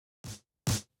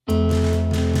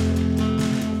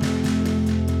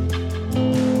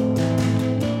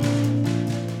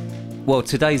Well,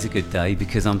 today's a good day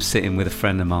because I'm sitting with a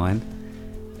friend of mine,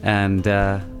 and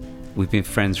we've been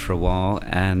friends for a while,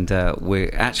 and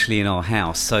we're actually in our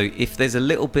house. So if there's a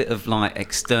little bit of like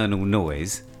external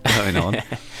noise going on,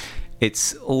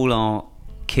 it's all our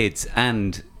kids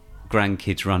and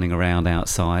grandkids running around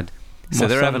outside. So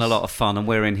they're having a lot of fun, and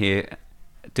we're in here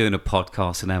doing a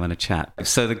podcast and having a chat.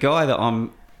 So the guy that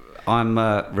I'm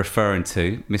referring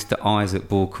to, Mr. Isaac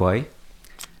Borquay,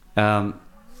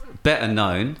 better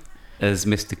known as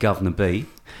Mr. Guvna B.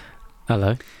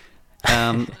 Hello.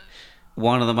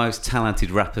 One of the most talented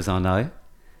rappers I know,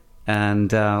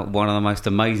 and one of the most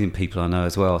amazing people I know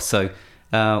as well. So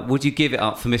would you give it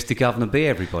up for Mr. Guvna B,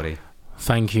 everybody?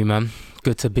 Thank you, man.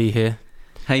 Good to be here.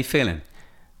 How you feeling?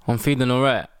 I'm feeling all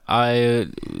right. I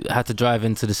had to drive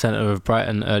into the centre of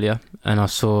Brighton earlier, and I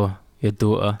saw your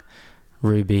daughter,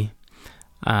 Ruby.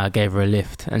 I gave her a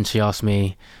lift, and she asked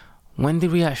me, when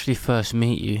did we actually first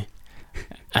meet you?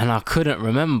 And I couldn't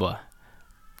remember.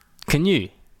 Can you?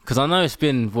 Because I know it's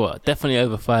been, definitely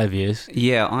over 5 years.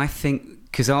 Yeah, I think,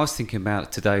 because I was thinking about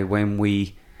it today when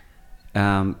we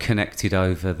connected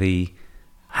over the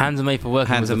Hands Are Made for Work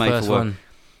was the first one.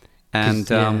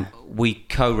 And we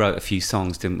co-wrote a few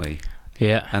songs, didn't we?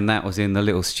 Yeah. And that was in the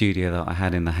little studio that I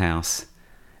had in the house.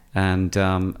 And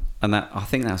that, I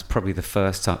think that was probably the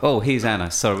first time. Oh, here's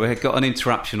Anna. Sorry, we've got an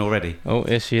interruption already. Oh,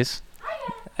 here she is.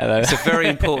 Hello. It's a very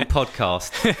important podcast.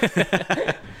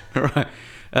 Right.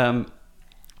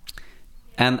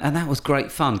 And that was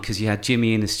great fun because you had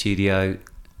Jimmy in the studio.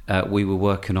 We were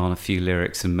working on a few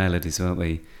lyrics and melodies, weren't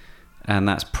we? And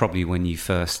that's probably when you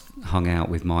first hung out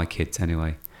with my kids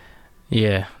anyway.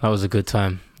 Yeah, that was a good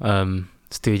time.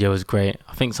 Studio was great.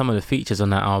 I think some of the features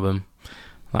on that album,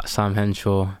 like Sam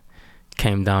Henshaw,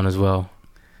 came down as well.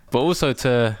 But also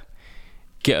to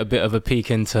get a bit of a peek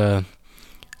into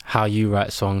how you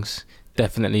write songs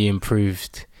definitely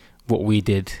improved what we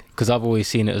did, because I've always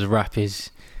seen it as rap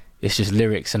it's just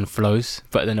lyrics and flows,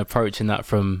 but then approaching that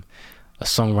from a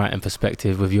songwriting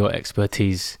perspective with your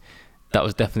expertise, that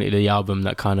was definitely the album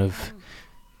that kind of,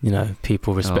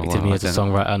 people respected me as a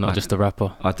songwriter, not just a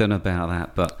rapper. I don't know about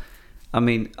that, but I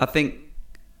mean,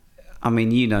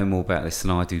 you know more about this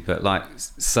than I do, but like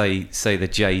say the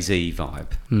Jay-Z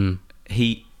vibe,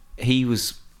 he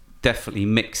was definitely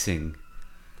mixing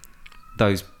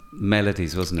those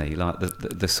melodies, wasn't he? Like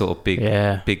the sort of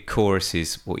big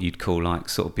choruses, what you'd call like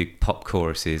sort of big pop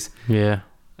choruses. Yeah.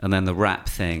 And then the rap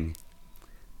thing,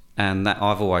 and that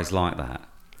I've always liked that.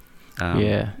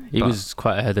 He was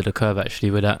quite ahead of the curve actually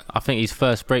with that. I think his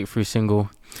first breakthrough single,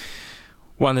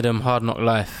 one of them, Hard Knock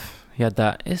Life, he had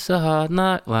that, it's a hard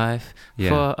knock life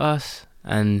for us,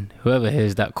 and whoever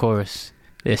hears that chorus,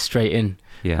 they're straight in.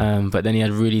 But then he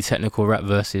had really technical rap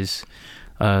verses.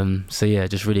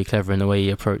 Just really clever in the way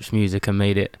he approached music and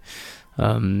made it, I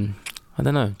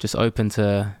don't know, just open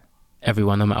to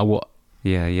everyone, no matter what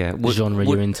genre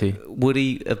you're into. Would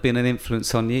he have been an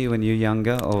influence on you when you were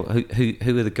younger, or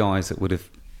who are the guys that would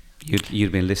have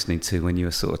you'd been listening to when you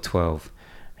were sort of 12?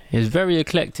 It was very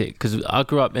eclectic, because I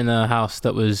grew up in a house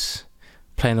that was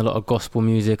playing a lot of gospel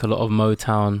music, a lot of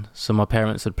Motown, so my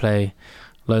parents would play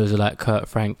loads of like Kurt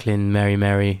Franklin, Mary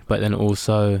Mary, but then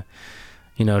also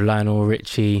Lionel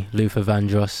Richie, Luther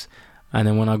Vandross. And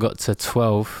then when I got to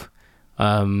 12,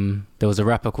 there was a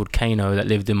rapper called Kano that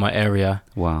lived in my area.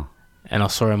 Wow. And I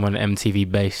saw him on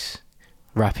MTV Bass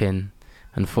rapping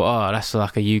and thought, that's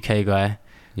like a UK guy.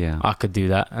 Yeah. I could do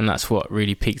that. And that's what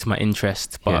really piqued my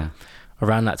interest. But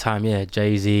around that time,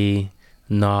 Jay-Z,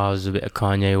 Nas, a bit of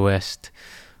Kanye West,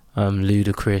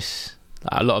 Ludacris,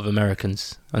 a lot of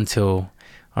Americans, until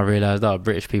I realised,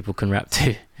 British people can rap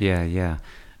too. Yeah.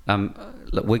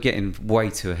 Look, we're getting way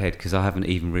too ahead because I haven't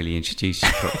even really introduced you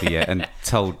properly yet and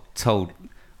told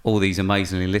all these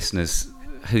amazing listeners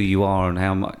who you are and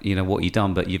how much, what you've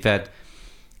done. But you've had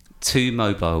 2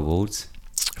 MOBO awards.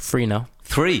 3 now.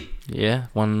 3? Yeah,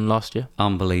 1 last year.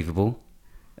 Unbelievable.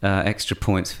 Extra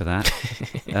points for that.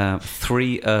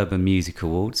 3 Urban Music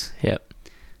Awards. Yep.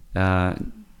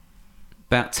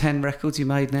 About 10 records you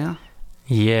made now?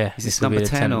 Yeah. Is this number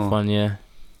 10 or? One, yeah.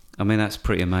 I mean, that's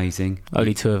pretty amazing.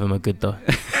 Only 2 of them are good, though.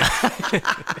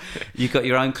 You got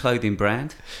your own clothing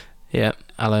brand? Yeah,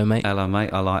 Hello Mate. Hello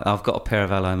Mate, I've got a pair of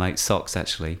Hello Mate socks,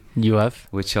 actually. You have?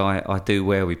 Which I do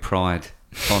wear with pride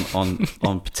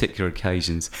on particular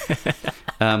occasions.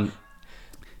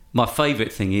 My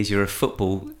favourite thing is you're a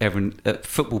football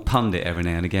pundit every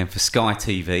now and again for Sky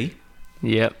TV.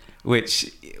 Yep.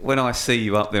 Which, when I see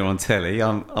you up there on telly,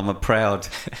 I'm a proud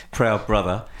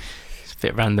brother.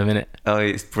 Bit random, innit? Oh,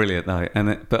 it's brilliant though,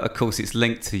 but of course it's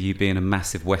linked to you being a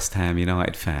massive West Ham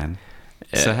United fan.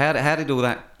 Yeah. So how did all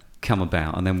that come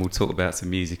about, and then we'll talk about some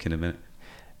music in a minute.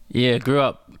 Yeah, grew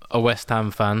up a West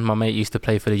Ham fan. My mate used to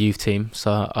play for the youth team,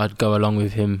 so I'd go along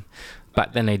with him.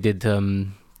 Back then they did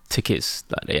tickets,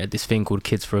 like they had this thing called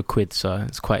Kids for a Quid, so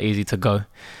it's quite easy to go.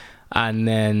 And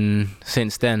then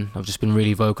since then, I've just been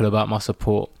really vocal about my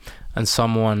support. And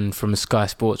someone from Sky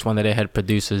Sports, one of their head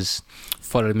producers,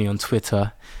 followed me on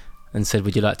Twitter and said,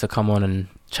 would you like to come on and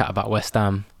chat about West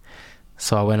Ham?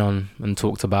 So I went on and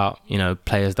talked about, you know,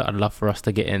 players that I'd love for us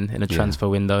to get in a transfer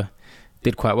window.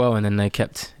 Did quite well, and then they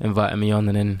kept inviting me on,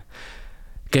 and then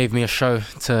gave me a show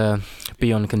to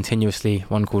be on continuously,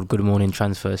 one called Good Morning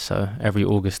Transfers. So every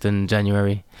August and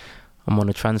January, I'm on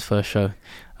a transfer show.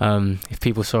 If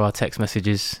people saw our text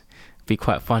messages, it'd be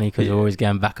quite funny because we're always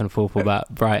going back and forth about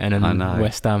Brighton and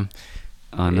West Ham.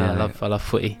 I know. Yeah, I love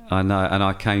footy. I know, and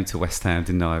I came to West Ham,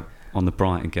 didn't I, on the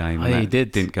Brighton game? Oh, yeah, you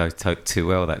did. Didn't go too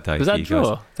well that day. Was that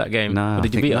draw, that game? No, or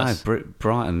did you beat us?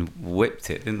 Brighton whipped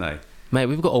it, didn't they? Mate,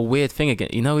 we've got a weird thing again.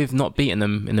 You know, we've not beaten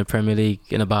them in the Premier League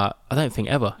in about, I don't think,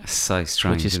 ever. It's so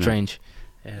strange, which is strange.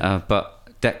 Yeah.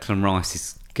 But Declan Rice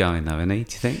is going, though, isn't he,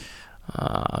 do you think?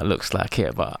 Looks like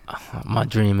it, but my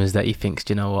dream is that he thinks,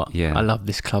 do you know what? Yeah. I love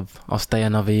this club. I'll stay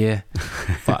another year.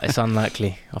 But it's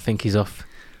unlikely. I think he's off.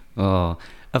 Oh,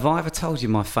 have I ever told you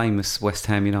my famous West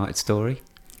Ham United story?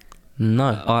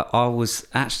 No. I was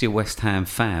actually a West Ham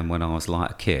fan when I was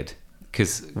like a kid.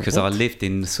 Because I lived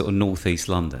in sort of northeast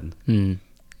London,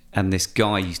 and this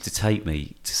guy used to take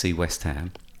me to see West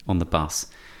Ham on the bus.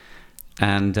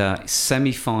 And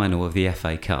semi-final of the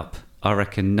FA Cup, I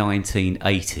reckon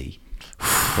 1980,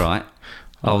 right?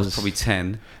 I was probably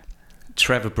 10.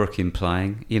 Trevor Brooking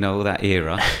playing, you know, all that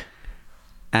era.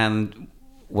 And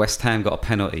West Ham got a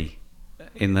penalty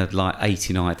in the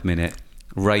 89th minute.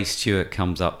 Ray Stewart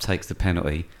comes up, takes the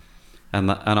penalty. And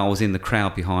I was in the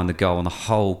crowd behind the goal, and the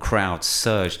whole crowd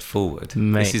surged forward.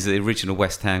 Mate. This is the original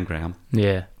West Ham ground.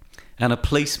 Yeah. And a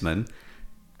policeman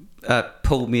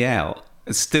pulled me out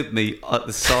and stood me at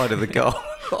the side of the goal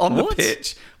on the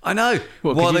pitch. I know.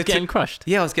 What, because you were getting crushed?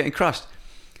 Yeah, I was getting crushed.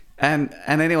 And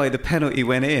anyway, the penalty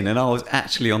went in, and I was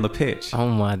actually on the pitch. Oh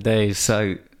my days!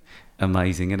 So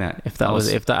amazing, isn't it? If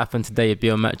that happened today, it'd be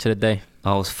on Match of the Day.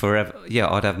 I was forever. Yeah,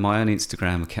 I'd have my own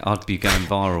Instagram account. I'd be going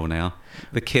viral now.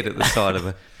 The kid at the side of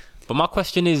it. But my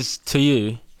question is to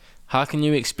you: how can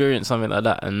you experience something like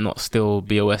that and not still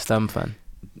be a West Ham fan?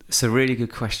 It's a really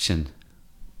good question,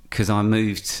 because I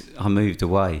moved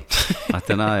away. I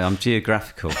don't know. I'm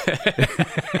geographical.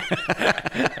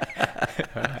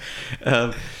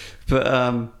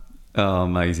 Oh,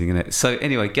 amazing, isn't it? So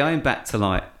anyway, going back to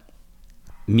like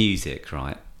music,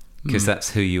 right? Because that's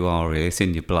who you are, really. It's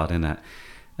in your blood, isn't it?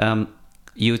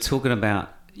 You were talking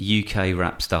about UK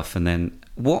rap stuff, and then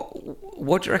what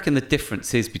do you reckon the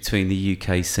difference is between the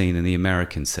UK scene and the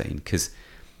American scene? Because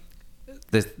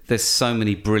there's so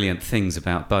many brilliant things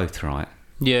about both, right?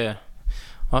 Yeah,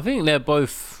 I think they're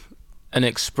both an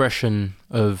expression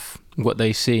of what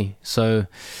they see. So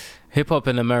hip hop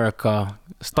in America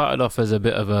started off as a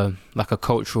bit of a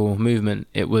cultural movement.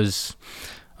 It was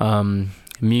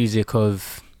music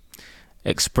of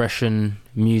expression,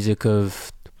 music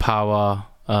of power.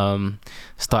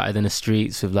 Started in the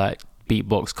streets with like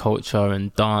beatbox culture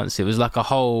and dance. It was like a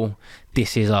whole,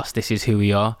 this is us, this is who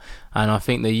we are. And I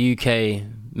think the UK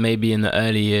maybe in the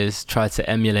early years tried to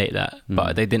emulate that,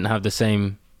 but they didn't have the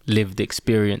same lived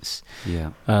experience.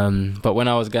 Yeah. But when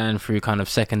I was going through kind of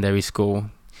secondary school,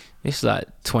 it's like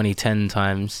 2010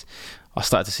 times, I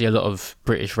started to see a lot of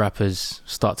British rappers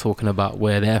start talking about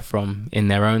where they're from in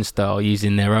their own style,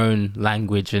 using their own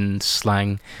language and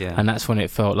slang. Yeah. And that's when it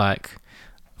felt like,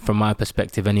 from my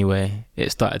perspective anyway,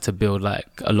 it started to build like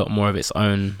a lot more of its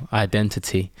own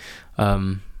identity.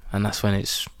 And that's when it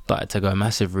started to go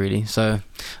massive, really. So I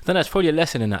think that's probably a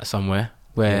lesson in that somewhere,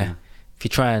 where if you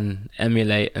try and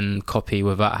emulate and copy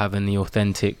without having the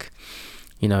authentic,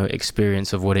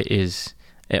 experience of what it is,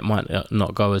 it might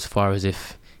not go as far as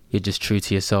if you're just true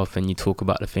to yourself and you talk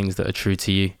about the things that are true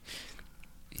to you.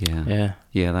 Yeah,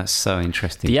 that's so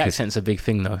interesting. The accent's a big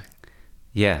thing though.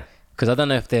 Yeah, because I don't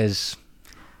know if there's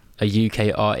a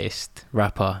UK artist,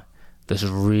 rapper, that's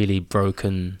really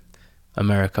broken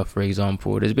America, for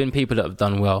example. There's been people that have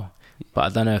done well, but I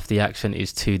don't know if the accent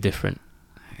is too different.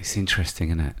 It's interesting,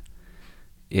 isn't it?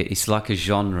 It's like a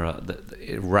genre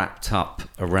that wrapped up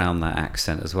around that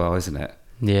accent as well, isn't it?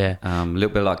 Yeah. A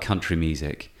little bit like country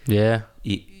music. Yeah.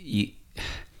 You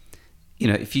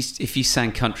know, if you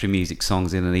sang country music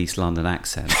songs in an East London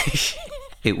accent,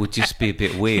 it would just be a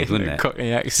bit weird, wouldn't it?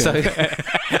 Cockney accent. So,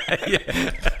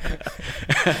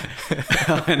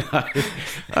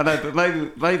 I know, but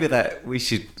maybe that we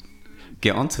should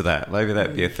get onto that. Maybe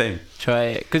that'd be a thing. Try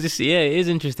it, because it is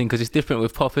interesting because it's different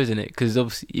with pop, isn't it? Because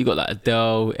obviously you got like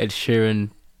Adele, Ed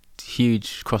Sheeran,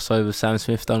 huge crossover. Sam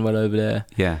Smith done well over there.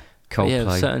 Yeah, Coldplay.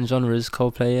 Yeah, certain genres,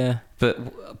 Coldplay. Yeah,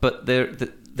 but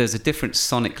there's a difference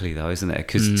sonically though, isn't there?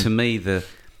 Because to me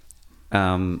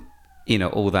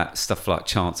all that stuff like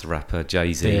Chance the Rapper,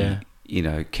 Jay-Z,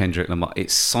 Kendrick Lamar,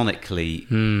 it's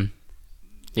sonically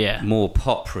more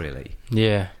pop really.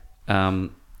 Yeah.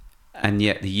 And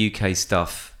yet the UK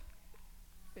stuff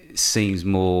seems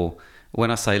more,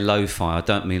 when I say lo-fi, I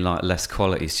don't mean like less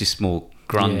quality, it's just more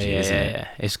grungy, isn't it? Yeah,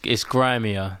 it's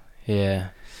grimier, yeah.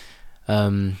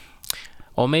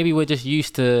 Or maybe we're just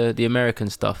used to the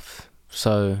American stuff,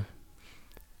 so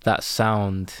that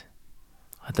sound,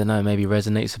 I don't know, maybe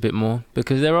resonates a bit more,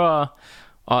 because there are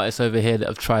artists over here that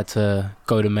have tried to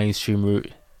go the mainstream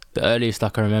route. The earliest I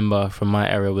can remember from my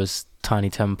era was Tiny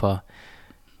Temper,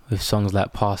 with songs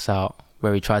like Pass Out,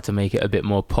 where he tried to make it a bit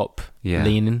more pop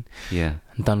leaning, and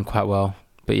done quite well.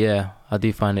 But yeah, I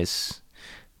do find it's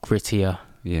grittier,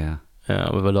 with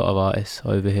a lot of artists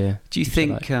over here. Do you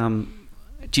think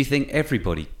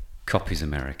everybody copies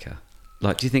America?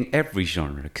 Like, do you think every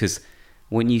genre? Because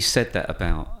when you said that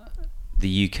about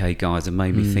the UK guys, it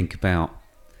made me think about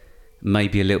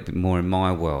maybe a little bit more in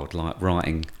my world, like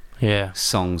writing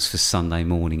songs for Sunday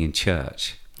morning in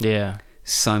church. Yeah.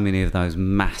 So many of those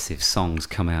massive songs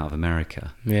come out of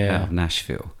America, out of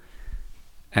Nashville.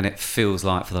 And it feels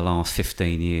like for the last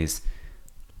 15 years,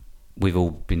 we've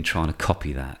all been trying to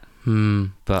copy that.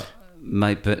 But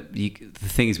the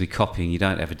thing is, with copying, you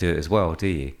don't ever do it as well, do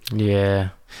you? Yeah.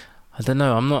 I don't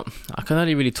know. I can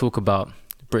only really talk about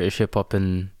British hip hop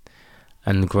and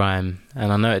grime.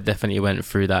 And I know it definitely went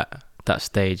through that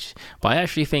stage. But I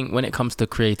actually think when it comes to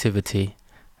creativity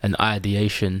and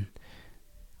ideation,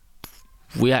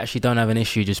 we actually don't have an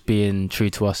issue just being true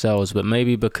to ourselves, but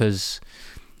maybe because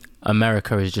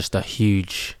America is just a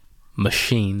huge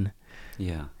machine.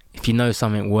 Yeah. If you know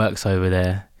something works over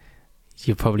there,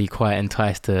 you're probably quite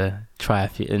enticed to try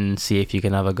and see if you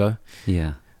can have a go.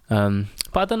 Yeah. But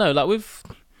I don't know, like with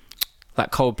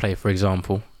like Coldplay, for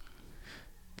example,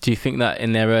 do you think that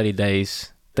in their early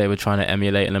days they were trying to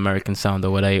emulate an American sound,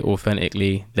 or were they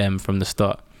authentically them from the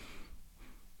start?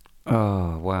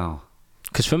 Oh, wow.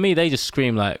 Because for me, they just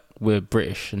scream like we're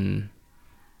British, and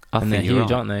they're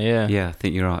huge, aren't they? Yeah. Yeah, I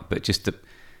think you're right. But just the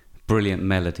brilliant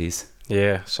melodies.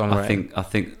 Yeah, songwriting. I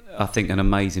think an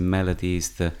amazing melody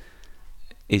is the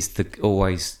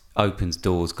always opens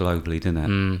doors globally,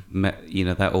 doesn't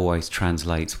it? That always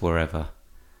translates wherever.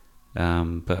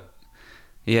 But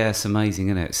yeah, it's amazing,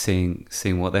 isn't it?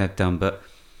 Seeing what they've done. But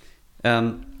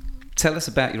tell us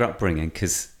about your upbringing,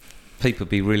 because people would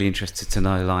be really interested to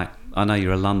know. Like, I know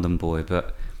you're a London boy,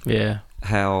 but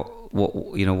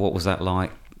what was that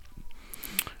like?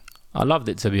 I loved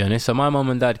it, to be honest. So my mum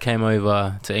and dad came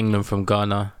over to England from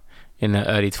Ghana in their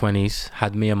early 20s,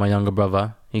 had me and my younger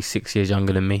brother. He's 6 years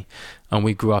younger than me, and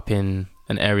we grew up in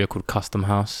an area called Custom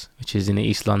House, which is in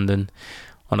East London,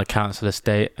 on a council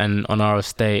estate. And on our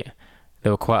estate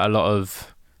there were quite a lot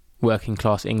of working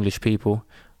class English people,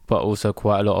 but also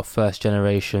quite a lot of first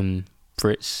generation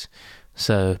Brits.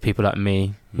 So people like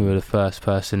me, who were the first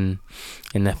person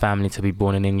in their family to be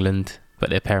born in England, but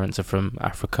their parents are from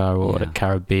Africa or the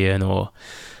Caribbean or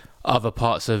other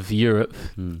parts of Europe.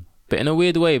 But in a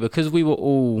weird way, because we were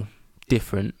all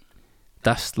different,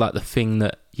 that's like the thing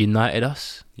that united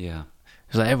us. Yeah.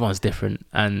 It's like everyone's different,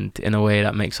 and in a way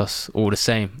that makes us all the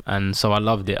same. And so I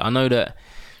loved it. I know that,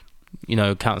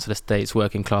 council estates,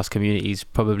 working class communities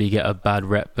probably get a bad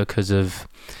rep because of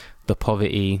the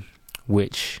poverty,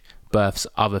 which births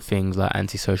other things like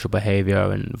antisocial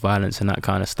behaviour and violence and that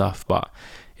kind of stuff. But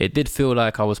it did feel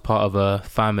like I was part of a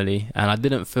family, and I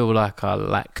didn't feel like I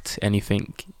lacked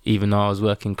anything, even though I was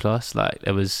working class. Like,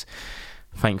 there was,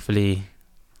 thankfully,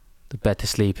 the bed to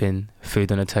sleep in,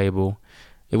 food on the table.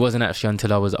 It wasn't actually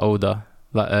until I was older,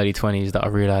 like early 20s, that I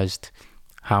realised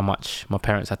how much my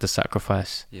parents had to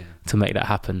sacrifice to make that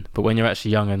happen. But when you're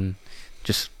actually young and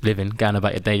just living, going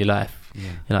about your daily life,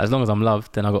 as long as I'm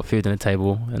loved, then I got food on the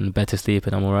table and bed to sleep,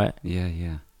 and I'm all right.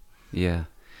 Yeah.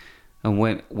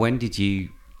 And when did you?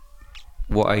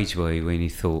 What age were you when you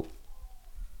thought,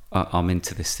 I'm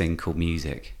into this thing called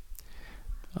music?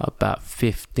 About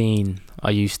 15.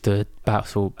 I used to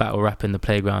battle rap in the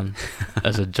playground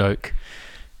as a joke,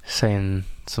 saying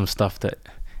some stuff that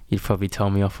you'd probably tell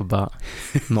me off about.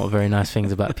 Not very nice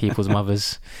things about people's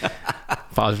mothers.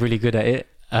 But I was really good at it.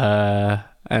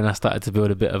 And I started to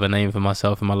build a bit of a name for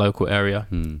myself in my local area.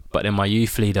 But then my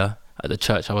youth leader at the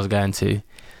church I was going to,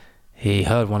 he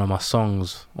heard one of my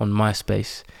songs on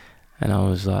MySpace, and I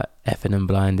was like effing and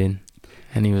blinding.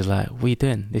 and he was like, "What are you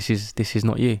doing? This is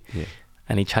not you." Yeah.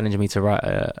 And he challenged me to write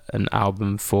an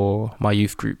album for my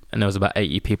youth group, and there was about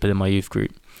 80 people in my youth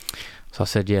group. So I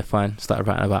said, yeah, fine. Started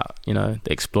writing about,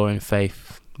 exploring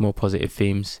faith, more positive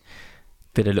themes.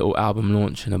 Did a little album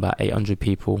launch, and about 800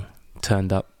 people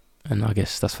turned up. And I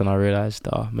guess that's when I realised,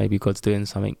 maybe God's doing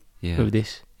something with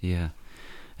this. Yeah,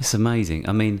 it's amazing.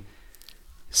 I mean,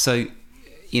 so,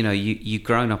 you've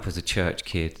grown up as a church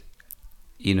kid.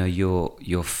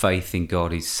 Your faith in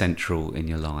God is central in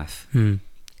your life.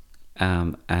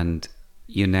 And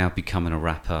you're now becoming a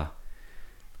rapper.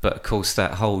 But of course,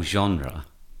 that whole genre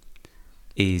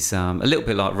is a little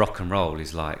bit like rock and roll.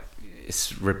 Is like,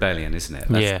 it's rebellion, isn't it?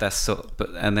 That's sort. But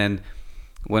and then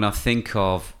when I think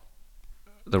of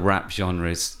the rap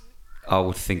genres, I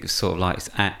would think of sort of like it's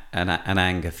an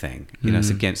anger thing. It's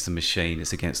against the machine.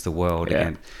 It's against the world.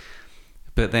 Yeah.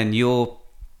 But then you're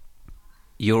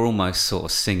almost sort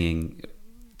of singing,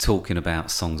 talking about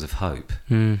songs of hope.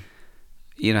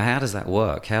 How does that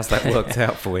work? How's that worked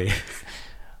out for you?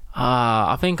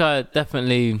 I think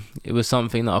it was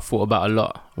something that I thought about a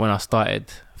lot when I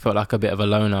started. Felt like a bit of a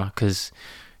loner because,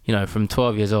 from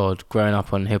 12 years old, growing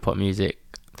up on hip hop music,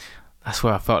 that's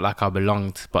where I felt like I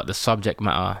belonged. But the subject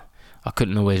matter I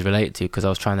couldn't always relate to because I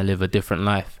was trying to live a different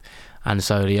life. And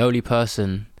so the only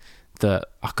person that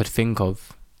I could think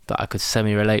of that I could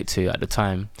semi-relate to at the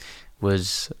time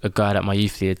was a guy that my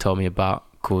youth leader told me about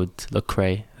called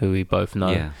Lecrae, who we both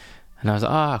know. Yeah. And I was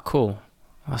like, cool.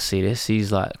 I see this.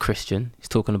 He's like a Christian. He's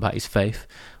talking about his faith,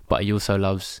 but he also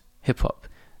loves hip hop.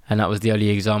 And that was the only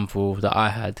example that I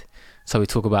had. So we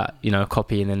talk about,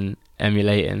 copying and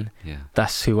emulating. Yeah.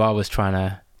 That's who I was trying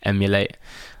to emulate.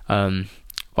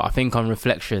 But I think on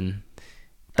reflection,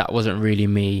 that wasn't really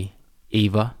me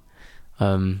either.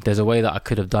 There's a way that I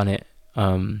could have done it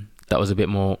that was a bit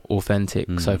more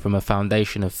authentic. So from a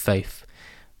foundation of faith,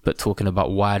 but talking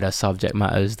about wider subject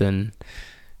matters than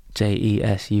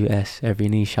Jesus, every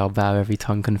knee shall bow, every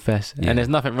tongue confess. And there's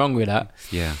nothing wrong with that.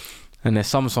 Yeah. And there's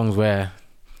some songs where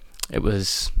it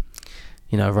was,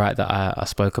 right that I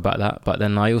spoke about that. But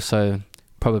then I also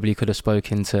probably could have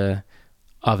spoken to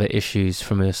other issues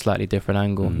from a slightly different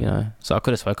angle, So I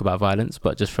could have spoke about violence,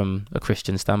 but just from a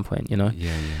Christian standpoint,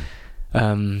 Yeah.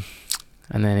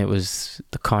 And then it was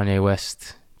the Kanye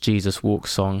West Jesus Walk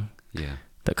song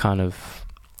that kind of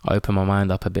opened my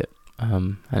mind up a bit.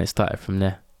 And it started from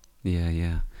there.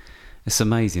 Yeah. It's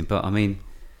amazing. But I mean,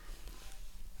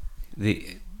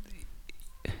 we've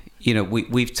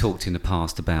talked in the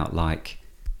past about like,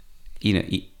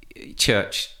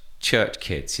 church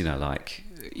kids,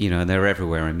 and they're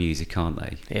everywhere in music, aren't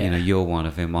they? Yeah. You're one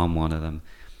of them, I'm one of them.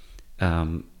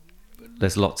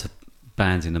 There's lots of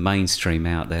bands in the mainstream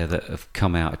out there that have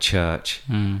come out of church,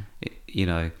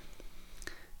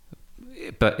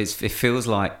 but it feels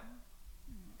like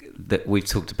that we've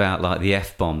talked about like the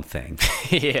F-bomb thing.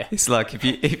 Yeah. It's like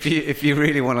if you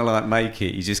really want to like make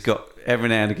it, you just got every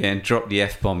now and again drop the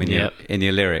F-bomb in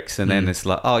your lyrics, and then it's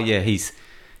like, oh yeah, he's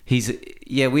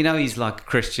we know he's like a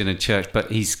Christian in church, but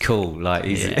he's cool, like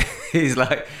he's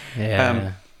like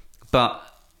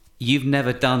but you've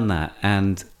never done that.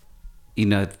 And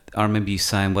I remember you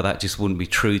saying, well, that just wouldn't be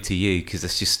true to you because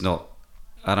it's just not,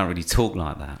 I don't really talk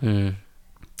like that.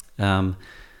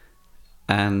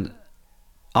 And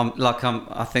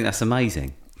I think that's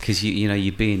amazing because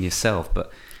you're being yourself.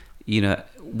 But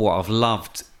what I've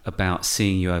loved about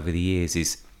seeing you over the years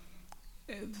is,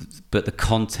 but the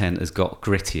content has got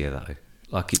grittier though.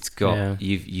 Like it's got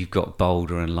you've got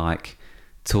bolder and like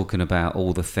talking about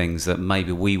all the things that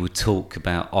maybe we would talk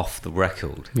about off the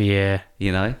record. Yeah.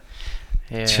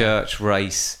 Church,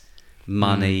 race,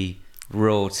 money,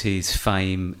 royalties,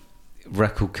 fame,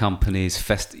 record companies,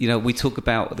 we talk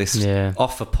about this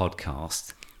off a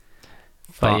podcast.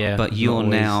 But you're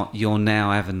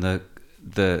now having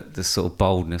the sort of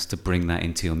boldness to bring that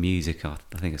into your music. I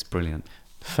think it's brilliant.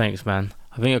 Thanks, man.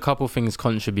 I think a couple of things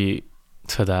contribute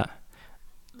to that.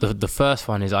 The first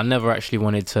one is I never actually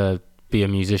wanted to be a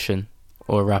musician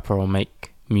or a rapper or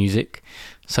make music.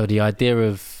 So the idea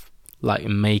of like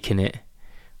making it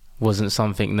wasn't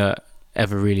something that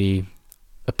ever really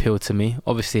appealed to me.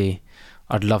 Obviously,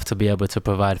 I'd love to be able to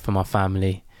provide for my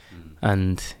family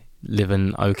and live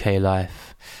an okay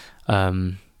life.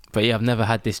 But yeah, I've never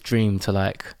had this dream to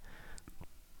like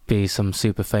be some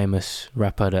super famous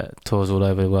rapper that tours all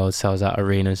over the world, sells out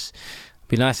arenas. It'd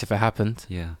be nice if it happened,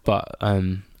 but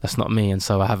that's not me, and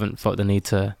so I haven't felt the need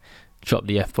to drop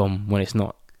the F-bomb when it's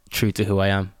not true to who I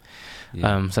am.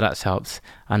 So that's helped.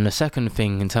 And the second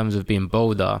thing in terms of being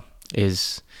bolder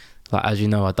is, like, as you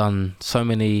know, I've done so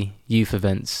many youth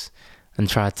events and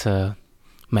tried to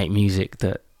make music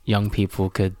that young people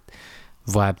could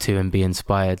vibe to and be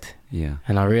inspired. Yeah.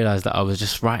 And I realised that I was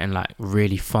just writing like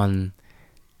really fun,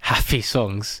 happy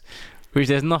songs, which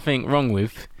there's nothing wrong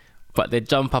with, but they'd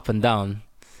jump up and down,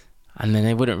 and then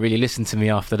they wouldn't really listen to me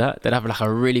after that. They'd have like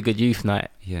a really good youth night,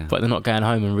 Yeah. but they're not going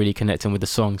home and really connecting with the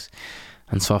songs.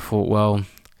 And so I thought, well,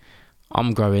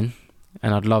 I'm growing,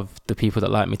 and I'd love the people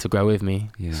that like me to grow with me.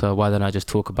 Yeah. So why don't I just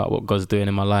talk about what God's doing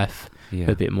in my life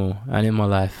Yeah. a bit more? And in my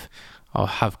life, I'll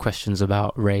have questions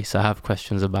about race. I have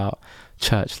questions about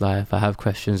church life. I have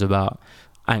questions about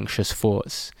anxious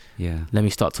thoughts. Yeah. Let me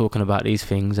start talking about these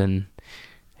things. And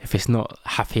if it's not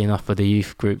happy enough for the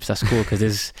youth groups, that's cool, because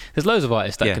there's loads of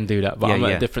artists that Yeah. can do that. But Yeah, I'm at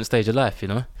yeah. a different stage of life, you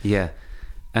know? Yeah.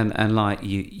 And like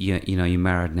you know, you're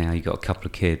married now, you got a couple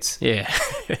of kids. Yeah.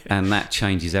 And that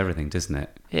changes everything, doesn't it?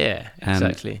 Yeah, And,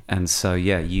 exactly. And so,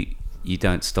 yeah, you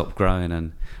don't stop growing.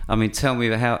 And I mean, tell me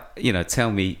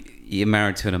you're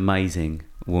married to an amazing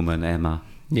woman, Emma.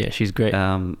 Yeah, she's great.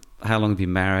 How long have you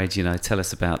been married? You know, tell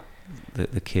us about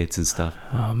the kids and stuff.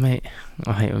 Oh, mate,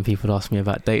 I hate when people ask me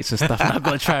about dates and stuff, and I've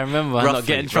got to try and remember and not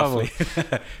get in trouble.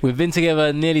 We've been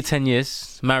together nearly 10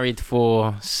 years, married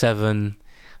for 7,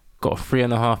 got a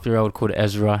 3.5-year-old called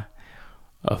Ezra,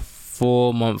 a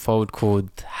 4-month-old called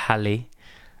Hallie.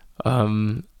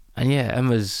 And yeah,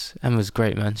 Emma's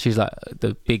great, man. She's like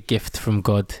the big gift from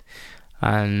God,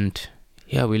 and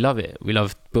yeah, we love it. We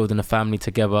love building a family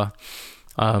together.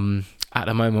 At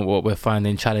the moment, what we're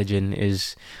finding challenging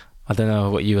is, I don't know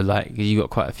what you were like, you got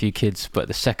quite a few kids, but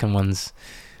the second one's,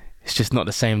 it's just not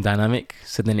the same dynamic.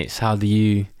 So then it's, how do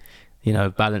you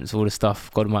balance all the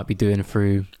stuff God might be doing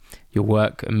through your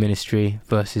work and ministry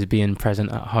versus being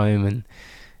present at home, and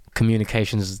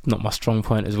communication's not my strong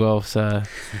point as well. So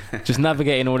just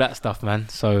navigating all that stuff, man.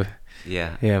 So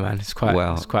yeah, man, it's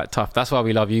quite tough. That's why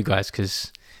we love you guys,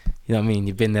 because you know what I mean,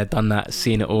 you've been there, done that,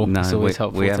 seen it all. No, it's always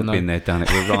helpful we to haven't know. been there, done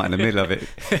it. We're right in the middle of it.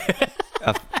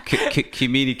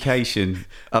 Communication.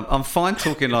 I'm fine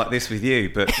talking like this with you,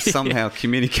 but somehow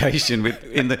communication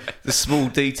in the small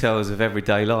details of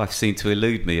everyday life seem to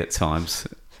elude me at times.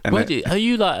 And Are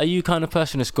you kind of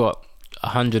person that's got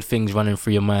 100 things running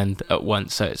through your mind at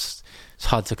once, so it's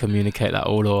hard to communicate that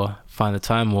all or find the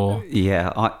time? Or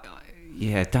I'm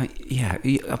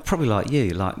probably like you,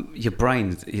 like your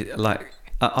brain, like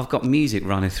I've got music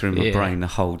running through my brain the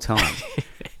whole time.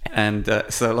 And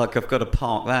so like I've got to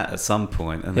park that at some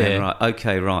point, and then I've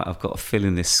got to fill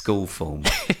in this school form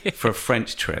for a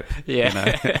French trip. You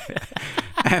know?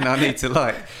 And I need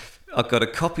to I've got to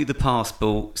copy the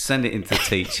passport, send it into the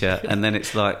teacher, and then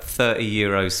it's like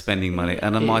 €30 spending money,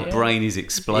 and then my brain is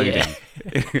exploding.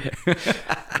 Mate,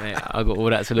 I've got all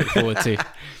that to look forward to.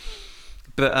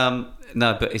 But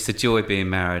but it's a joy being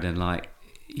married, and like,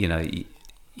 you know,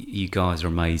 you guys are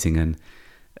amazing,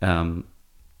 and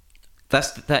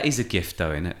that is a gift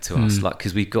though, isn't it, to us? Like,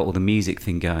 because we've got all the music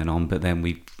thing going on, but then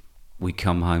we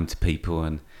come home to people,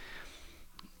 and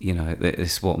you know,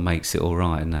 it's what makes it all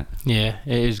right, isn't it? Yeah,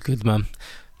 it is good, man.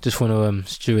 Just want to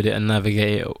steward it and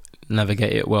navigate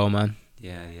it well, man.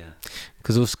 Yeah.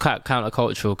 Because it's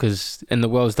countercultural. Because in the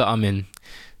worlds that I'm in,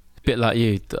 a bit like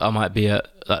you, I might be at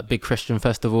like a big Christian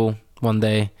festival one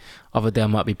day, other day I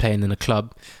might be playing in a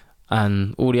club,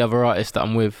 and all the other artists that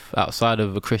I'm with outside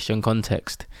of a Christian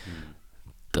context,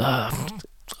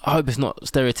 I hope it's not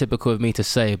stereotypical of me to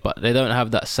say, but they don't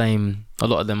have that same, a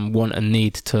lot of them want and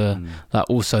need to like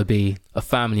also be a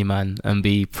family man and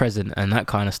be present and that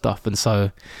kind of stuff. And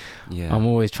so I'm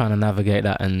always trying to navigate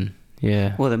that. And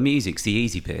well, the music's the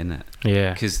easy bit, isn't it?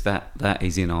 Yeah, because that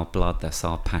is in our blood, that's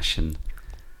our passion.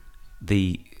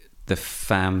 The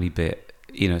family bit,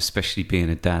 you know, especially being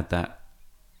a dad,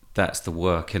 that's the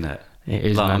work, isn't it? It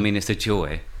is, I mean, it's a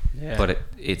joy. Yeah. But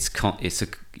it's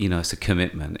a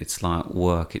commitment. It's like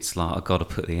work. It's like I've got to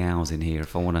put the hours in here.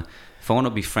 If I want to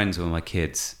be friends with my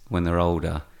kids when they're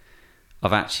older,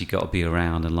 I've actually got to be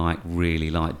around and like really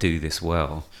like do this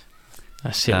well.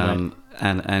 That's it, mate.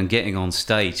 And getting on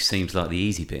stage seems like the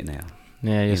easy bit now.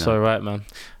 Yeah, you're so right, man.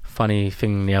 Funny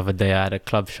thing, the other day I had a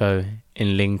club show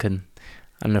in Lincoln,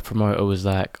 and the promoter was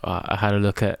like, I had a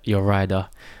look at your rider,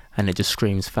 and it just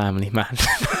screams family, man.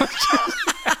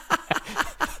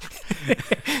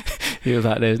 He was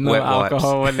like, there's no wet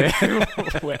alcohol in there.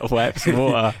 Wet wipes,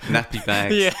 water, nappy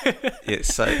bags. Yeah,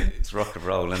 it's rock and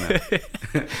roll, isn't it?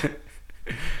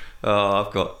 Oh,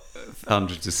 I've got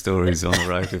hundreds of stories on the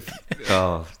road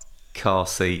of car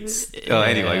seats. Oh,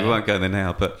 anyway, we won't go there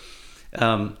now. But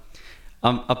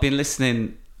I've been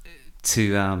listening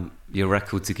to your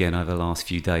records again over the last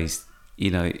few days.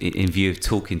 You know, in view of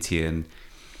talking to you, and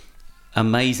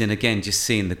amazing again, just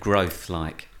seeing the growth,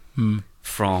 like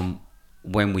from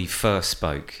when we first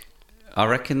spoke, I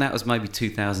reckon that was maybe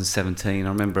 2017. I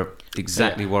remember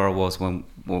exactly where I was when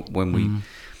we,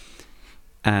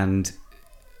 and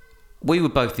we were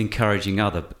both encouraging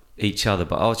each other,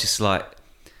 but I was just like,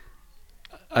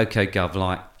 okay, Gov,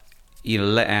 like,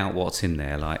 let out what's in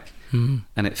there, like, and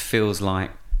it feels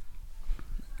like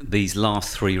these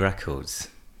last 3 records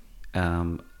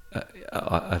have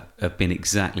been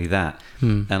exactly that.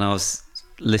 And I was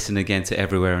listening again to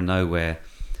Everywhere and Nowhere,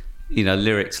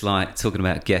 lyrics like talking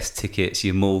about guest tickets,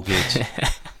 your mortgage.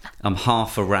 I'm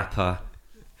half a rapper,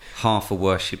 half a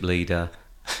worship leader.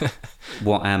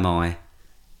 What am I?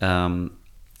 And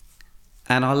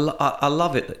I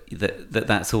love it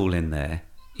that's all in there,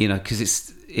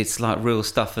 because it's like real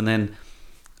stuff. And then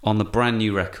on the brand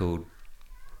new record,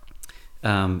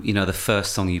 the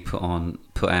first song you put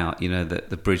out,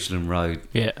 the Bridgeland Road.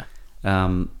 Yeah. I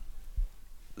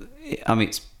mean,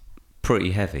 it's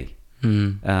pretty heavy.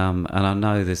 And I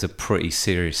know there's a pretty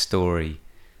serious story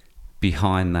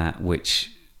behind that,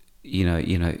 which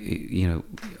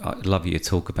I'd love you to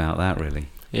talk about that, really.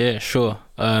 Yeah, sure.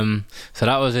 So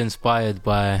that was inspired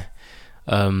by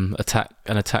an attack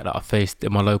that I faced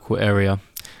in my local area.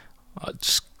 I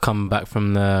just come back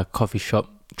from the coffee shop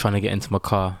trying to get into my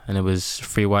car, and there was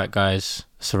 3 white guys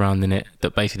surrounding it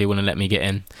that basically wouldn't let me get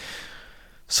in.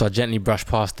 So I gently brushed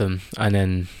past them, and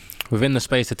then within the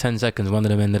space of 10 seconds, one of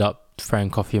them ended up throwing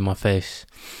coffee in my face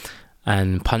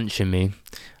and punching me.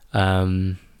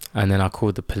 And then I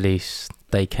called the police.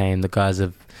 They came. The guys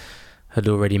had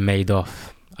already made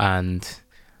off, and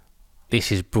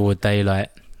this is broad daylight.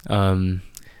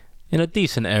 In a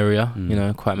decent area,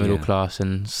 quite middle class,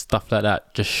 and stuff like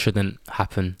that just shouldn't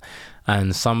happen.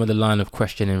 And some of the line of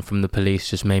questioning from the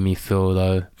police just made me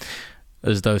feel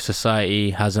as though society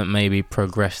hasn't maybe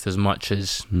progressed as much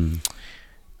as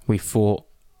we thought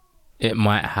it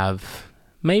might have.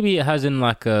 Maybe it has in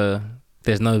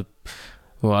there's a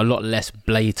lot less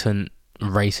blatant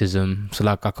racism. So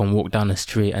like I can walk down the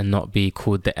street and not be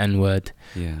called the N-word.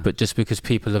 Yeah. But just because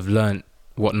people have learnt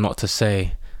what not to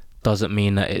say doesn't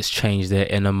mean that it's changed their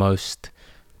innermost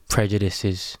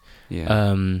prejudices.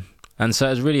 Yeah. And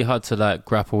so it's really hard to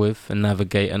grapple with and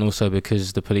navigate, and also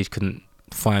because the police couldn't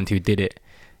find who did it,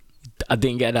 I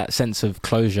didn't get that sense of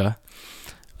closure.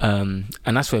 And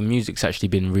that's where music's actually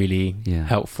been really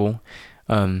helpful.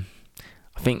 I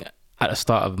think at the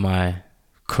start of my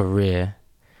career,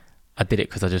 I did it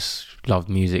because I just loved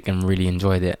music and really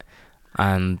enjoyed it.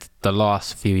 And the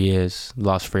last few years,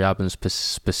 last 3 albums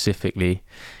specifically,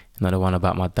 the one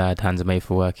about my dad, Hands Are Made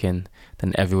for Working,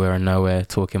 then Everywhere and Nowhere,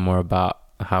 talking more about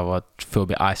how I feel a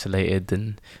bit isolated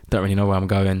and don't really know where I'm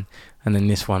going, and then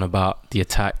this one about the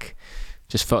attack,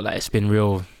 just felt like it's been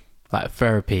real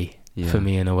therapy for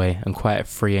me in a way, and quite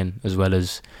freeing as well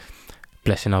as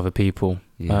blessing other people.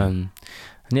 And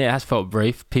it has felt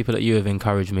brave. People like you have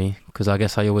encouraged me, because I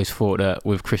guess I always thought that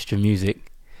with Christian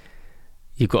music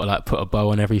you've got to put a bow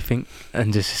on everything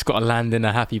and just it's got to land in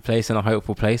a happy place and a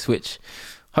hopeful place, which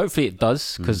hopefully it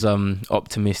does, because I'm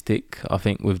optimistic. I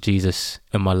think with Jesus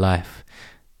in my life,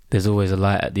 there's always a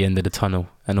light at the end of the tunnel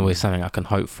and always something I can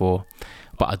hope for.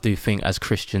 But I do think as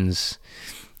Christians,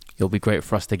 it'll be great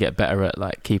for us to get better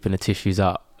at keeping the tissues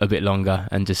out a bit longer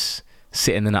and just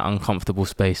sitting in that uncomfortable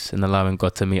space and allowing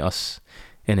God to meet us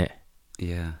in it.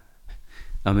 Yeah.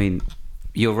 I mean,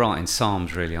 you're right in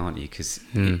Psalms, really, aren't you? Because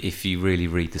if you really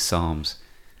read the Psalms,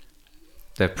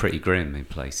 they're pretty grim in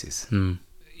places.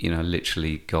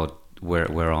 Literally, God,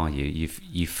 where are you?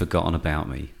 You've forgotten about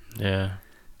me. Yeah.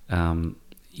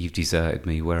 You've deserted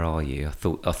me. Where are you? I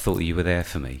thought you were there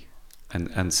for me,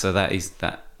 and so that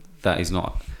is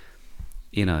not,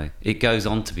 it goes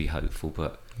on to be hopeful,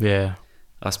 but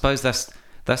I suppose that's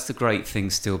the great thing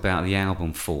still about the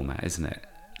album format, isn't it?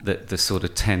 That the sort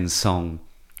of 10-song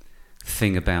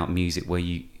thing about music, where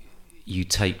you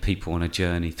take people on a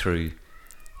journey through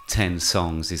 10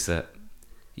 songs, is that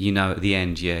at the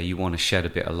end, you want to shed a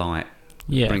bit of light,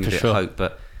 bring a bit of hope,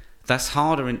 but that's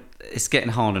harder, it's getting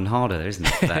harder and harder, isn't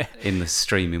it, that in the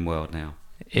streaming world now?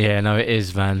 Yeah, no, it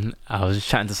is, man. I was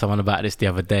chatting to someone about this the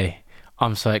other day.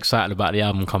 I'm so excited about the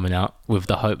album coming out, with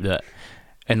the hope that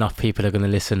enough people are going to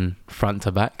listen front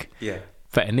to back. Yeah.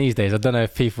 But in these days, I don't know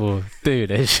if people do.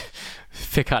 They just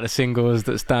pick out the singles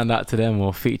that stand out to them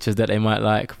or features that they might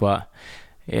like. But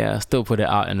I still put it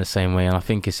out in the same way. And I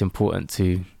think it's important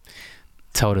to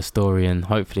tell the story, and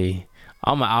hopefully,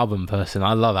 I'm an album person.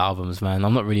 I love albums, man.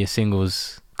 I'm not really a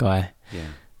singles guy. Yeah.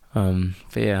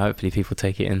 But hopefully people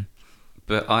take it in.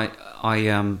 But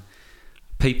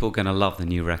people are going to love the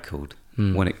new record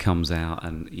when it comes out,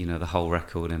 and the whole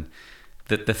record. And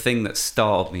the thing that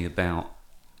startled me about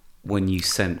when you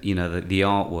sent the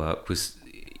artwork was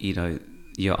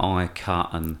your eye cut,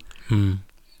 and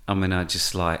I mean, I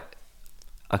just like,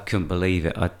 I couldn't believe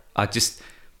it. I just,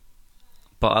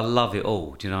 but I love it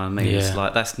all. Do you know what I mean? Yeah. It's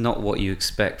like, that's not what you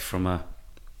expect from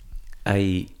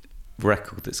a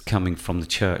record that's coming from the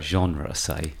church genre,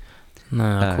 say. No,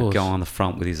 of course. Go on the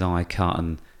front with his eye cut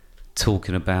and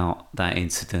talking about that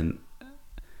incident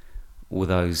with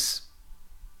those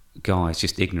guys.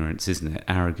 Just ignorance, isn't it?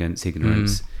 Arrogance,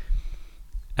 ignorance.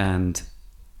 And,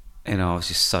 you know, I was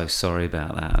just so sorry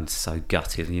about that and so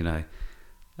gutted, you know.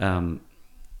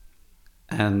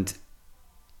 And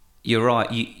you're right,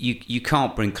 you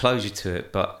can't bring closure to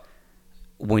it, but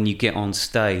when you get on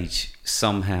stage,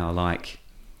 somehow, like,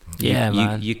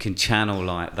 you can channel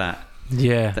like that.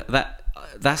 Yeah.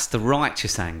 That's the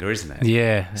righteous anger, isn't it?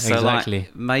 Yeah, so exactly.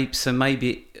 Like,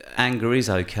 maybe anger is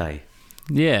okay.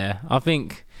 Yeah, I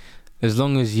think as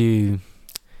long as you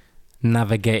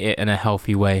navigate it in a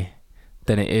healthy way,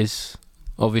 then it is.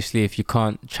 Obviously, if you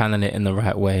can't channel it in the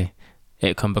right way,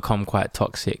 it can become quite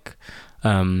toxic.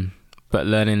 But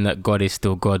learning that God is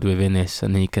still God within this,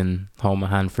 and He can hold my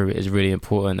hand through it, is really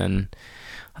important. And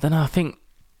I don't know, I think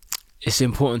it's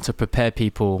important to prepare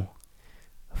people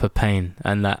for pain,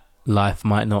 and that life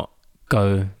might not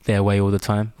go their way all the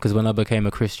time. Because when I became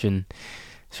a Christian,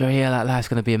 so yeah, that life's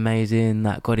going to be amazing,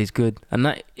 that God is good, and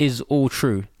that is all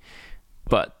true.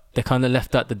 But they kind of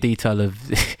left out the detail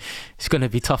of it's going to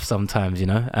be tough sometimes, you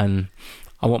know. And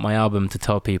I want my album to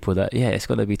tell people that, yeah, it's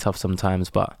going to be tough sometimes,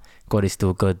 but God is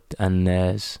still good, and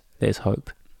there's hope.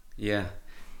 Yeah,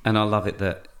 and I love it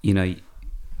that, you know,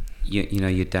 you know,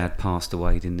 your dad passed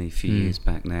away, didn't he, a few years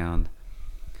back now, and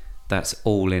that's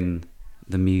all in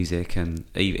the music, and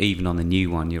even on the new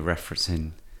one, you're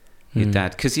referencing your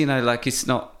dad, because, you know, like, it's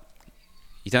not,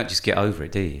 you don't just get over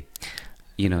it, do you?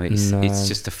 You know, it's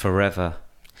just a forever.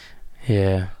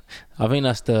 Yeah, I think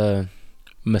that's the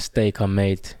mistake I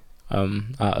made,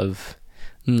 out of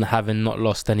having not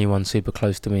lost anyone super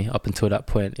close to me up until that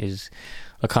point, is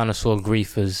I kind of saw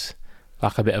grief as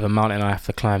like a bit of a mountain I have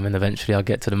to climb, and eventually I'll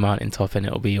get to the mountaintop and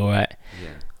it'll be alright.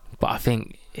 Yeah. But I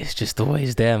think it's just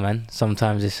always there, man.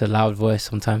 Sometimes it's a loud voice,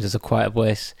 sometimes it's a quiet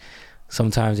voice,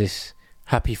 sometimes it's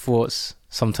happy thoughts,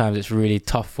 sometimes it's really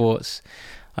tough thoughts.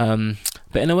 But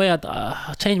in a way,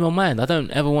 I changed my mind. I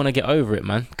don't ever want to get over it,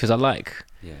 man, because I like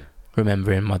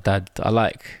remembering my dad. I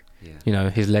like, you know,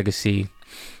 his legacy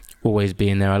always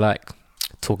being there. I like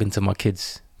talking to my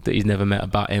kids that he's never met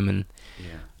about him, and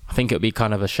I think it would be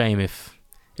kind of a shame if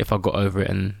I got over it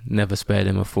and never spared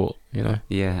him a thought, you know.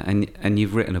 Yeah, and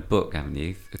you've written a book, haven't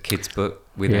you? A kid's book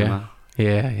with Emma.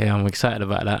 Yeah, I'm excited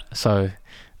about that. So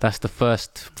that's the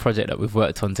first project that we've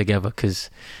worked on together, because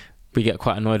we get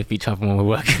quite annoyed with each other when we're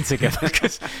working together,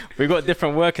 because we've got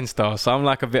different working styles. So I'm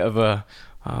like a bit of a,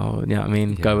 you know what I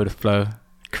mean, go with the flow.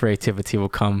 Creativity will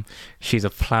come. She's a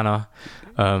planner.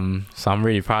 So I'm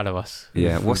really proud of us.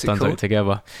 Yeah, what's it called? Done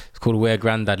together. It's called Where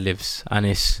Granddad Lives, and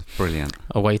it's brilliant.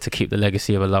 A way to keep the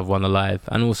legacy of a loved one alive,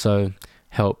 and also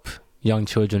help young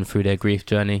children through their grief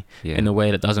journey in a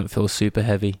way that doesn't feel super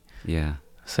heavy. Yeah.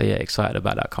 So yeah, excited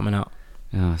about that coming out.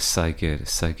 Oh, so good,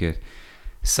 so good.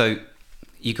 So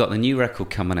you got the new record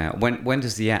coming out. When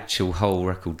does the actual whole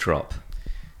record drop?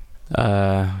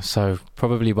 So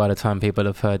probably by the time people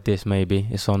have heard this, maybe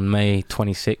it's on May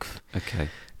 26th. Okay.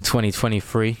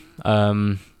 2023.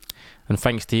 And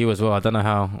thanks to you as well. I don't know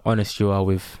how honest you are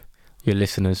with your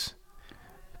listeners,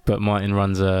 but Martin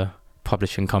runs a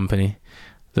publishing company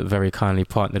that very kindly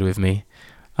partnered with me.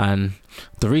 And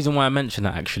the reason why I mention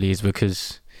that actually is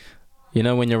because, you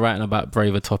know, when you're writing about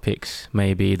braver topics,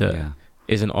 maybe that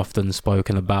isn't often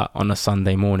spoken about on a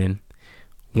Sunday morning,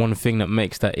 one thing that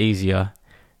makes that easier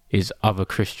is other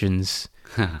Christians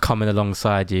coming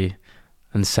alongside you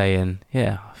and saying,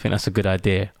 yeah, I think that's a good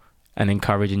idea, and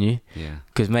encouraging you. Yeah.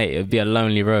 Because, mate, it would be a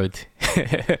lonely road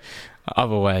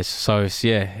otherwise. So,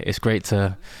 it's great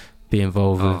to be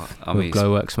involved with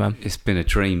Glowworks, man. It's been a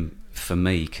dream for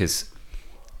me because,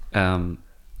 you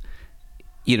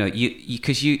know,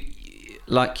 because you,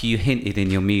 like you hinted in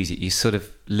your music, you sort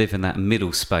of live in that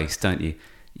middle space, don't you?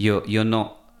 You're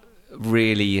not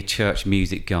really a church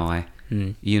music guy.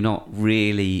 You're not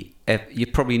really,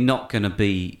 you're probably not going to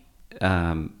be,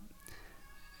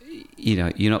 you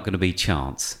know, you're not going to be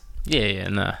Chance.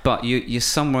 No. But you're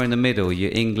somewhere in the middle.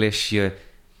 You're English. You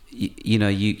know,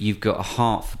 you've got a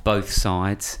heart for both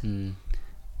sides,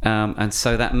 and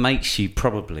so that makes you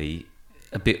probably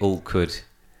a bit awkward,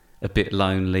 a bit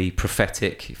lonely,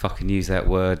 prophetic, if I can use that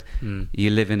word.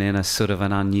 You're living in a sort of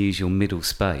an unusual middle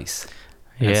space.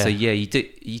 And so you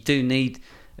do need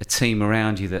a team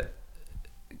around you that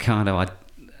kind of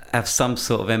have some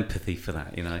sort of empathy for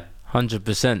that, you know.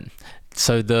 100%.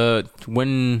 So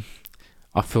when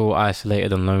I feel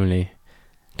isolated and lonely.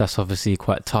 That's obviously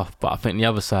quite tough. But I think the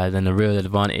other side and the real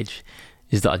advantage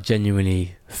is that I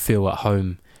genuinely feel at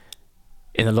home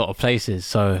in a lot of places.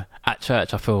 So at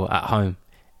church, I feel at home.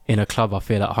 In a club, I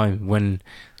feel at home. When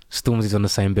Stormzy's on the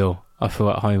same bill, I feel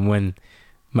at home. When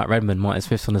Matt Redman, Martin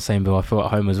Smith's on the same bill, I feel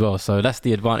at home as well. So that's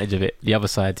the advantage of it. The other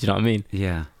side, do you know what I mean?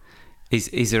 Yeah.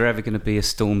 Is there ever going to be a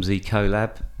Stormzy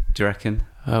collab, do you reckon?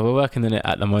 We're working on it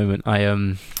at the moment. I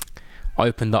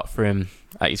opened up for him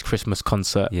at his Christmas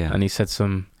concert, and he said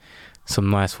some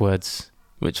nice words,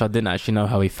 which I didn't actually know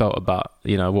how he felt about,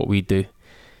 what we do.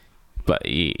 But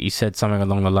he said something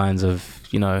along the lines of,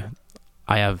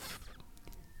 I have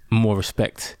more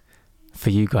respect for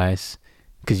you guys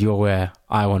because you're where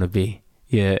I want to be.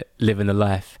 You're living the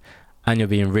life and you're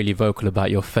being really vocal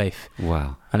about your faith.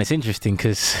 Wow. And it's interesting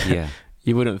because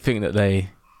you wouldn't think that they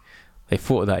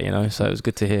thought of that, so it was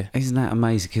good to hear. Isn't that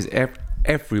amazing? Because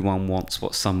everyone wants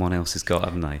what someone else has got,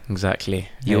 haven't they? Exactly.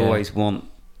 You always want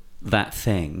that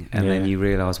thing, and then you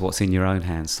realise what's in your own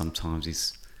hands sometimes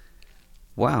is,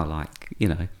 wow,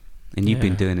 and you've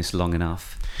been doing this long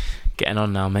enough. Getting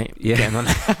on now, mate. Yeah. Getting on.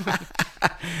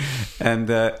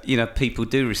 And, people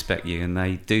do respect you, and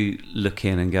they do look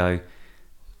in and go,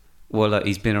 well, look,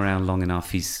 he's been around long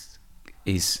enough. He's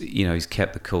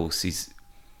kept the course. He's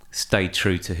stayed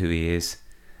true to who he is.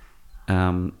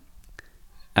 And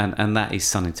that is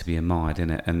something to be admired,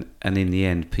 isn't it? And in the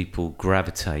end, people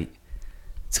gravitate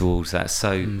towards that.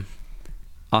 So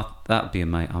that'd be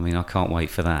amazing. I mean, I can't wait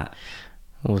for that.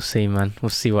 We'll see, man. We'll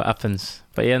see what happens.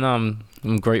 But yeah, no,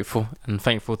 I'm grateful and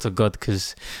thankful to God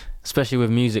because, especially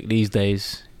with music these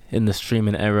days, in the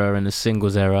streaming era and the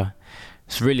singles era,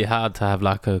 it's really hard to have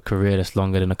like a career that's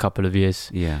longer than a couple of years.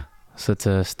 Yeah. So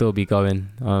to still be going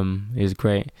is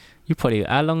great.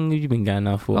 How long have you been going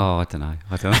now for? Oh, I don't know.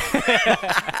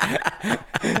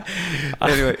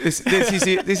 Anyway, this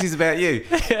is about you.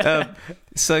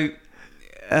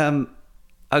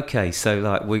 Okay, so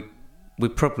like we're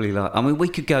probably like, I mean, we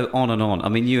could go on and on. I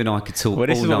mean, you and I could talk all night. Well,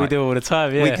 this is what we do all the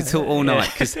time, yeah. We could talk all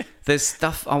night because there's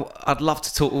stuff I'd love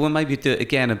to talk. We'll maybe do it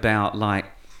again about like,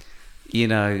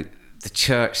 the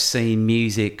church scene,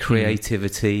 music,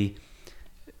 creativity,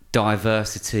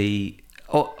 diversity,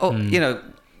 or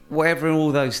whatever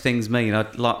all those things mean.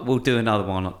 We'll do another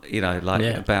one,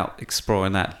 about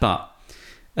exploring that. But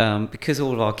because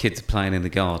all of our kids are playing in the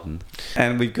garden,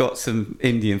 and we've got some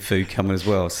Indian food coming as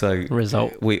well, so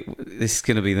this is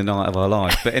going to be the night of our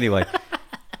life. But anyway,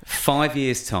 5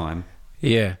 years time,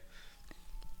 where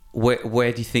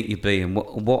do you think you'll be, and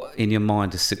what in your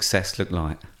mind does success look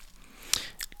like?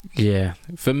 Yeah,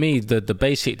 for me, the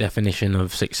basic definition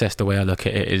of success, the way I look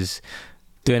at it, is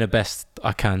doing the best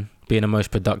I can, being the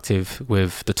most productive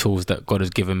with the tools that God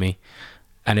has given me.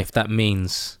 And if that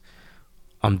means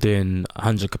I'm doing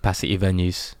 100 capacity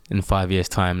venues in 5 years'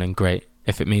 time, then great.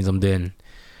 If it means I'm doing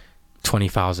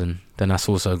 20,000, then that's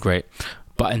also great.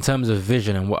 But in terms of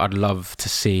vision and what I'd love to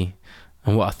see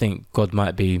and what I think God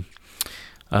might be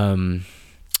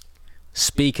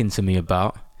speaking to me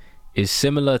about is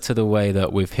similar to the way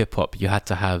that with hip-hop you had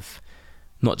to have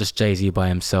not just Jay-Z by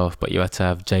himself, but you had to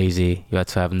have Jay-Z, you had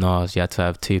to have Nas, you had to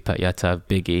have Tupac, you had to have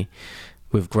Biggie.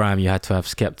 With grime, you had to have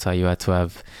Skepta, you had to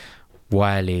have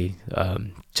Wiley,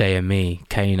 JME,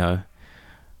 Kano.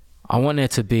 I want there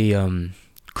to be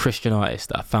Christian artists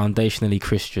that are foundationally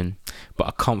Christian, but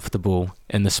are comfortable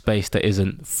in the space that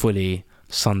isn't fully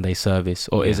Sunday service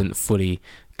or isn't fully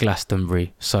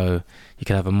Glastonbury. So you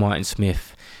can have a Martin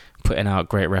Smith putting out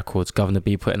great records, Guvna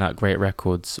B putting out great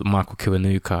records, Michael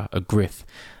Kiwanuka, a Griff,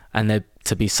 and there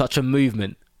to be such a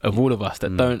movement of all of us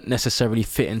that don't necessarily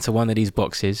fit into one of these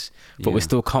boxes, but we're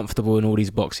still comfortable in all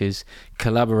these boxes,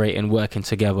 collaborating, working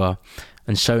together,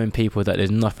 and showing people that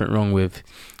there's nothing wrong with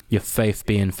your faith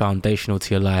being foundational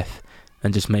to your life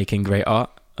and just making great art.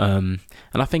 And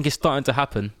I think it's starting to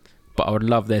happen, but I would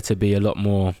love there to be a lot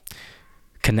more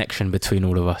connection between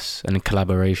all of us and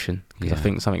collaboration, because I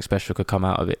think something special could come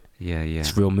out of it.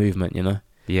 It's real movement,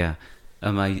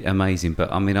 Amazing.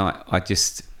 But I mean, I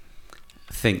just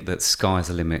think that sky's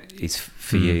the limit is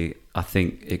for you. I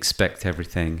think expect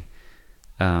everything.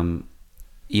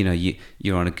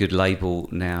 You're on a good label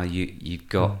now. You've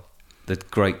got the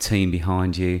great team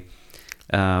behind you,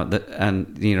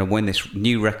 and when this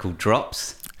new record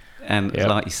drops, and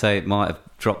like you say, it might have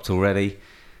dropped already.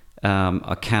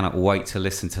 I cannot wait to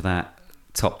listen to that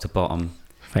top to bottom.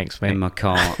 Thanks, mate. In my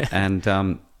car.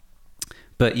 And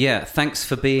but yeah, thanks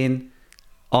for being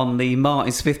on the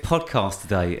Martin Smith podcast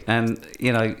today. And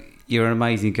you're an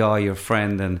amazing guy, you're a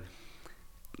friend, and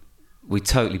we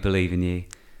totally believe in you.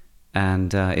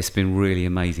 and it's been really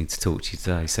amazing to talk to you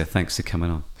today. So thanks for coming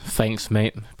on. Thanks,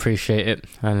 mate. Appreciate it.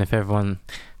 And if anyone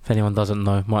doesn't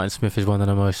know, Martin Smith is one of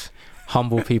the most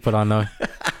humble people I know.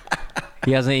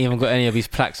 He hasn't even got any of his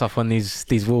plaques up on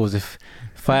these walls. If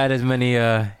I had as many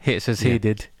hits as he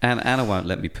did. And Anna won't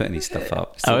let me put any stuff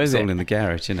up. It's Is all it? in the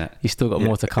garage, isn't it? You still got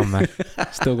more to come, man.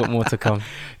 Still got more to come.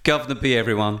 Guvna B,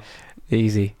 everyone.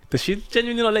 Easy. Does she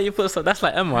genuinely not let you put stuff? That's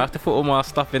like Emma. I have to put all my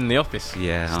stuff in the office.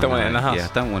 Yeah. Just don't want it in the house. Yeah,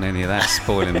 I don't want any of that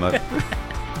spoiling my...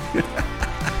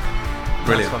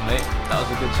 Brilliant. Nice one, mate. That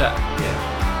was a good chat.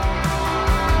 Yeah.